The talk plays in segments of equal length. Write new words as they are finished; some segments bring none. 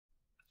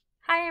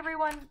Hi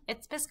everyone,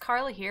 it's Miss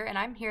Carla here, and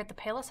I'm here at the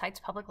Palos Heights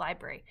Public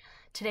Library.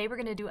 Today we're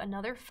going to do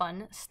another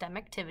fun STEM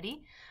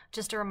activity.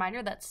 Just a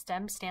reminder that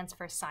STEM stands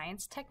for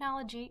science,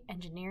 technology,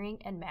 engineering,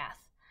 and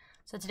math.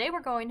 So today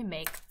we're going to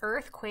make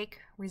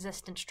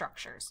earthquake-resistant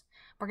structures.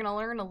 We're going to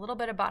learn a little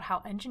bit about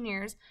how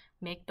engineers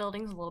make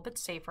buildings a little bit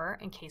safer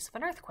in case of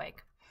an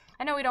earthquake.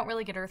 I know we don't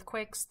really get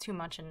earthquakes too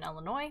much in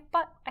Illinois,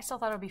 but I still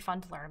thought it would be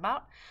fun to learn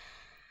about.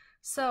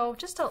 So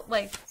just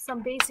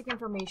some basic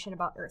information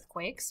about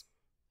earthquakes.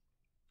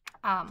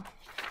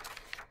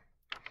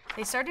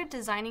 They started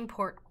designing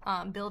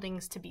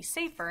buildings to be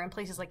safer in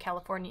places like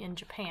California and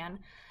Japan.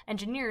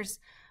 Engineers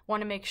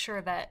want to make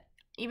sure that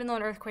even though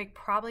an earthquake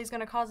probably is going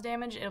to cause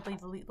damage, it'll be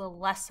the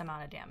less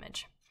amount of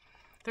damage.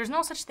 There's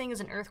no such thing as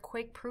an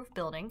earthquake-proof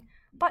building,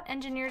 but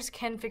engineers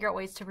can figure out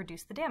ways to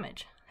reduce the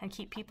damage and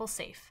keep people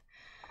safe.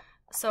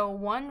 So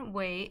one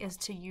way is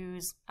to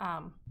use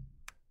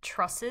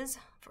trusses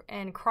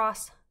and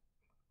cross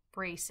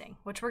bracing,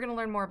 which we're going to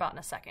learn more about in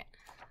a second.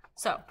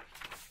 So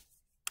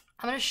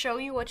I'm going to show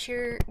you what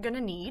you're going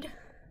to need.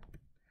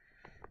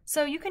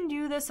 So you can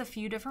do this a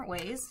few different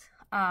ways.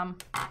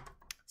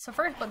 So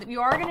first, but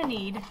you are going to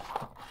need,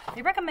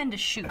 they recommend a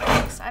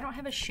shoebox. I don't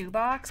have a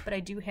shoebox, but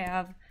I do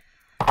have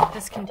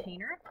this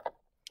container.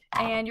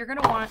 And you're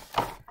going to want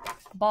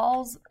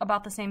balls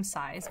about the same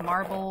size,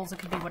 marbles, it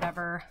could be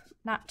whatever,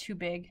 not too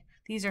big.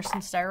 These are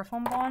some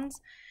styrofoam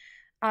ones.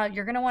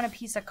 You're going to want a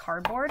piece of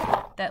cardboard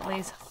that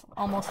lays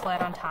almost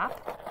flat on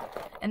top.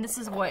 And this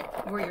is where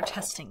your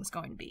testing is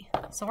going to be.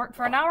 So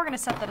for now, we're going to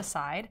set that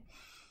aside.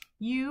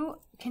 You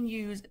can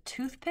use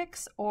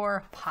toothpicks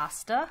or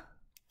pasta.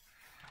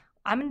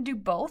 I'm going to do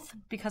both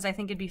because I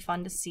think it'd be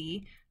fun to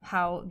see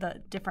how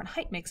the different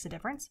height makes a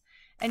difference.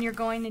 And you're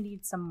going to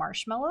need some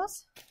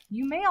marshmallows.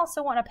 You may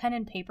also want a pen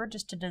and paper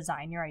just to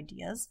design your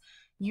ideas.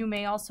 You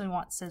may also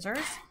want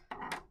scissors.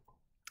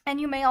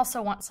 And you may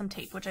also want some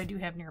tape, which I do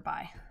have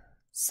nearby.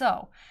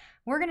 So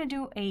we're going to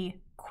do a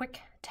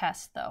quick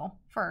test though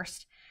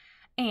first.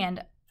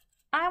 And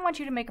I want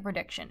you to make a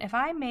prediction. If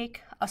I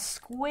make a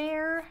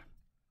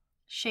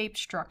square-shaped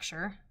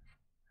structure,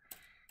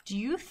 do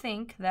you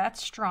think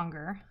that's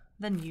stronger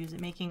than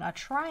making a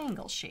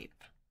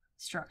triangle-shaped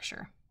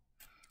structure?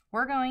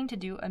 We're going to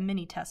do a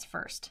mini test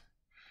first.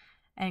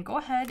 And go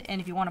ahead, and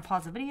if you want to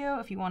pause the video,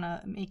 if you want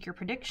to make your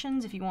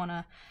predictions, if you want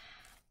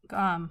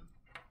to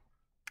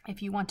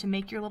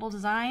make your little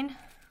design,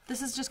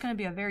 this is just going to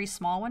be a very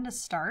small one to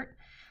start.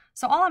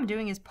 So all I'm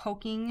doing is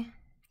poking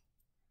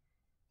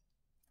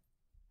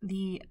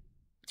the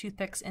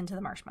toothpicks into the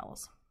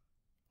marshmallows,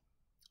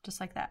 just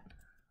like that.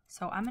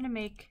 So I'm going to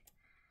make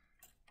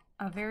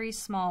a very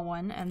small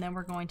one, and then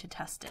we're going to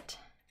test it.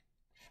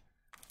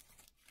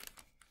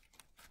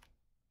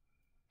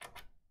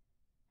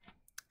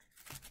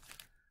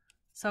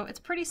 So it's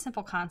pretty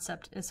simple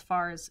concept as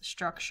far as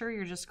structure.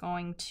 You're just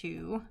going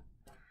to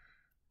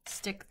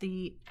stick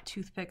the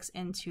toothpicks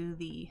into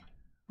the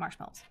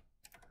marshmallows.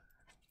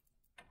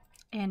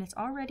 And it's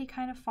already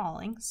kind of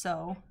falling,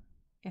 so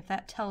if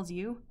that tells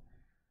you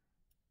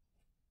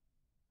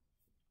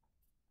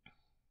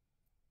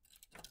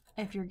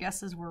if your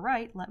guesses were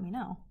right, let me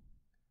know.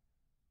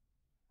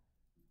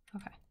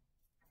 Okay.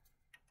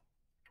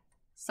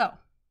 So,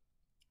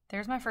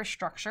 there's my first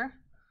structure.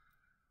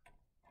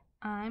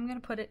 I'm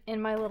going to put it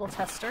in my little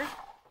tester,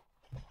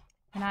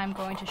 and I'm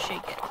going to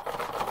shake it.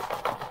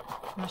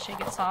 I'm going to shake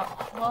it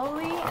soft,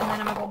 slowly, and then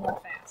I'm going to go more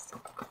fast.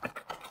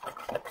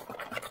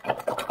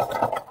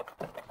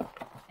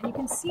 And you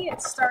can see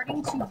it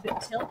starting to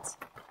tilt.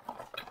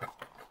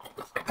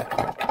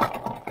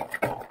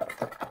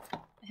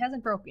 It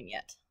hasn't broken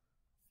yet.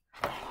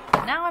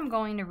 But now I'm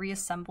going to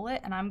reassemble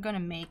it, and I'm going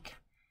to make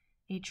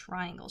a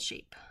triangle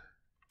shape.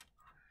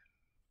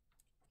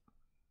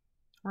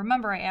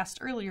 Remember, I asked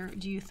earlier,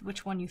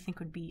 which one you think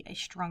would be a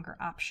stronger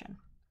option?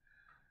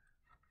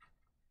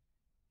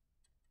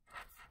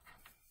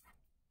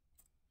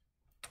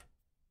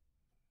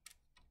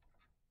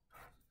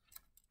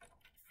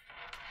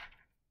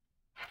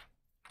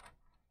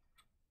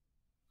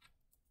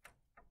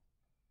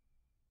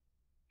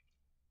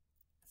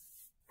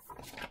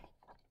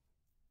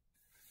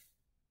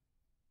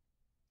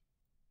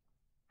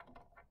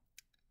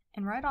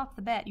 And right off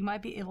the bat, you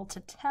might be able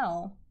to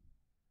tell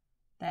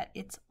that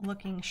it's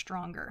looking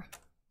stronger.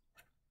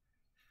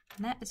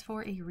 And that is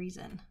for a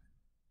reason.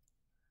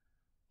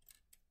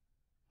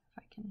 If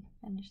I can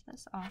finish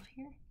this off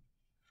here.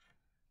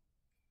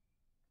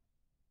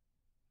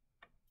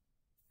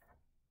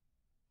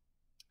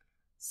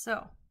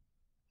 So,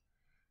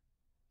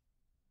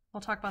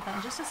 we'll talk about that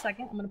in just a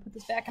second. I'm going to put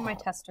this back in my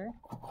tester.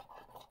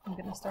 I'm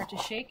going to start to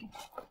shake.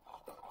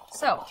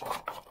 So,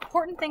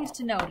 important things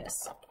to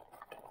notice.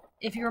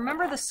 If you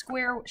remember the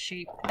square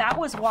shape, that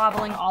was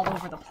wobbling all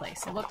over the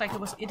place. It looked like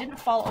it didn't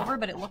fall over,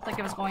 but it looked like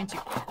it was going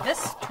to.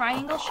 This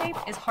triangle shape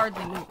is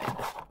hardly moving.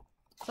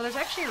 So there's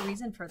actually a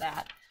reason for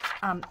that.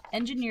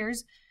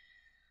 Engineers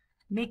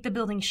make the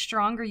building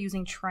stronger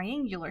using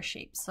triangular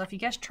shapes. So if you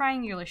guessed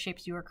triangular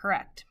shapes, you are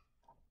correct.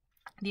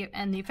 The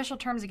official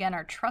terms again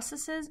are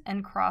trusses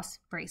and cross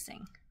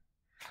bracing.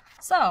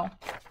 So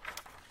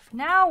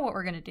now what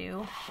we're gonna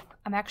do,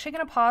 I'm actually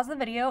gonna pause the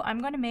video.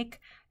 I'm gonna make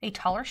a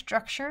taller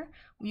structure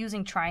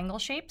using triangle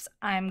shapes.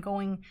 I'm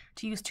going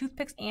to use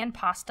toothpicks and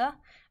pasta,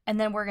 and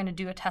then we're gonna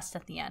do a test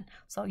at the end.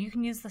 So you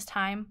can use this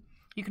time,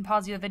 you can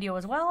pause the video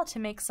as well to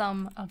make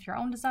some of your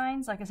own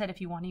designs. Like I said, if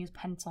you wanna use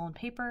pencil and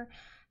paper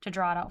to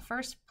draw it out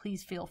first,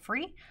 please feel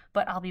free,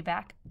 but I'll be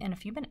back in a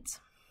few minutes.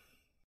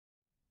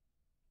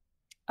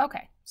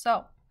 Okay,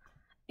 so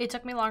it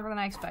took me longer than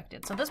I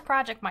expected. So this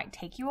project might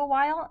take you a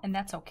while, and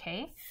that's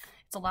okay.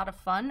 It's a lot of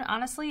fun,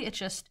 honestly. It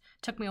just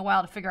took me a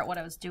while to figure out what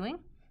I was doing.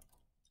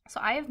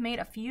 So I have made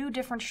a few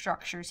different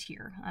structures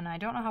here, and I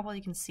don't know how well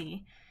you can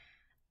see.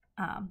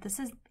 This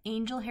is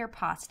angel hair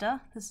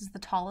pasta. This is the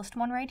tallest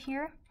one right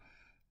here.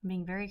 I'm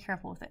being very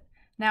careful with it.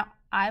 Now,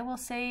 I will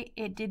say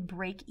it did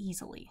break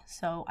easily.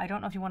 So I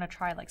don't know if you want to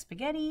try like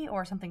spaghetti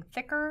or something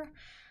thicker,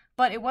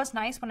 but it was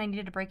nice when I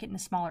needed to break it into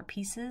smaller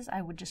pieces.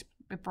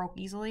 It broke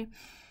easily.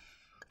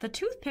 The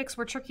toothpicks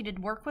were tricky to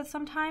work with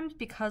sometimes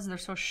because they're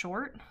so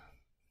short.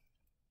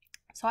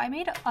 So I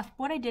made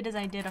what I did is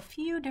I did a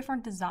few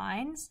different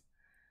designs.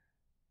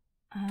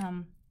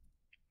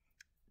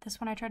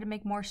 This one I tried to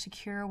make more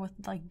secure with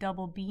like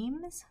double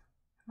beams.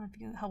 I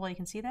don't know how well you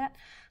can see that.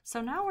 So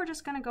now we're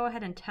just going to go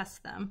ahead and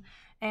test them.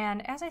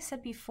 And as I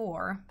said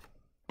before,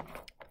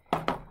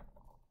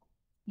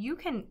 you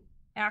can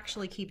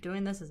actually keep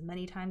doing this as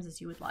many times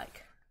as you would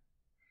like,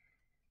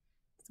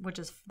 which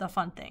is the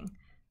fun thing.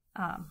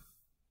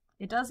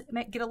 It does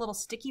get a little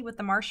sticky with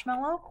the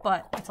marshmallow,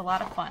 but it's a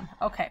lot of fun.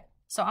 Okay.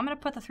 So I'm going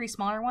to put the 3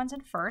 smaller ones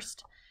in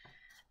first.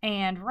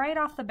 And right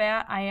off the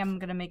bat, I am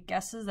going to make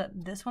guesses that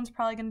this one's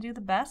probably going to do the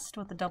best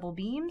with the double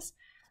beams.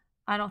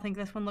 I don't think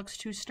this one looks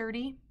too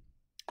sturdy.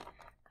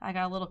 I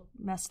got a little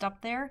messed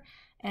up there.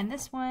 And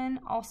this one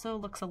also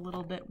looks a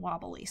little bit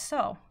wobbly.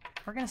 So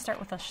we're going to start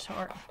with a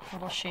short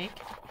little shake.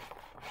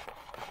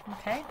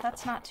 Okay,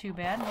 that's not too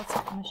bad. I'm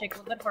going to shake a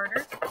little bit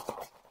harder.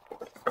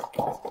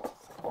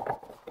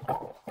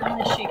 I'm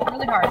going to shake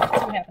really hard. Let's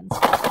see what happens.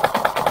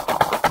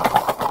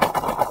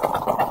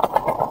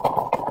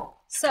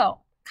 So,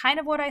 kind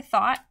of what I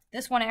thought.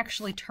 This one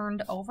actually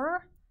turned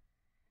over.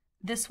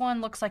 This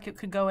one looks like it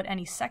could go at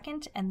any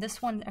second, and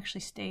this one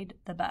actually stayed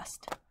the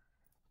best.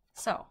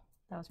 So,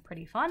 that was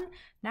pretty fun.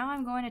 Now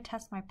I'm going to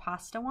test my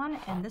pasta one,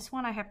 and this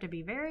one I have to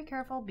be very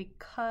careful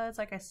because,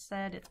 like I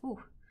said, it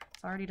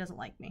already doesn't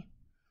like me.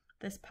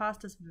 This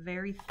pasta is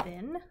very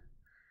thin.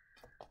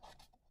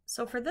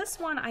 So for this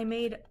one, I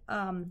made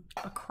a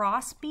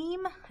cross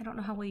beam. I don't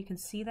know how well you can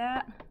see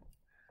that.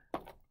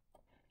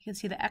 You can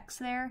see the X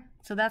there.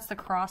 So that's the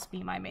cross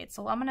beam I made.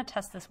 So I'm going to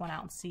test this one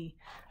out and see.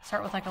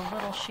 Start with like a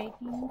little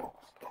shaking.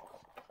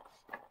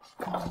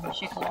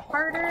 Shake a little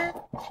harder.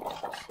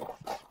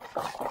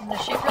 I'm going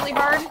to shake really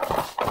hard.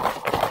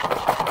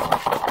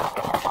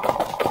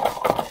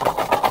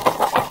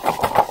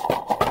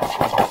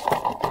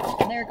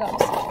 And there it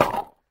goes.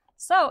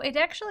 So it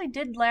actually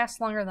did last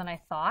longer than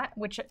I thought,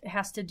 which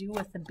has to do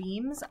with the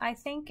beams, I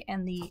think,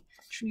 and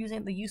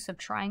using the use of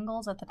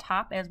triangles at the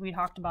top, as we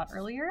talked about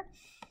earlier.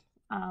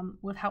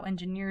 With how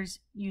engineers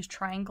use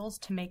triangles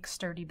to make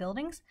sturdy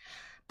buildings.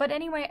 But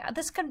anyway,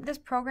 this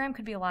program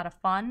could be a lot of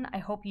fun. I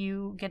hope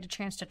you get a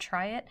chance to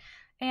try it.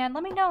 And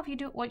let me know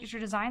what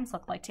your designs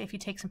look like. If you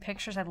take some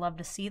pictures, I'd love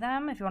to see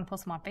them. If you want to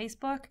post them on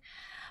Facebook.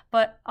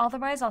 But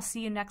otherwise, I'll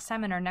see you next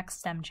time in our next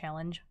STEM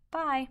challenge.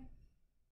 Bye!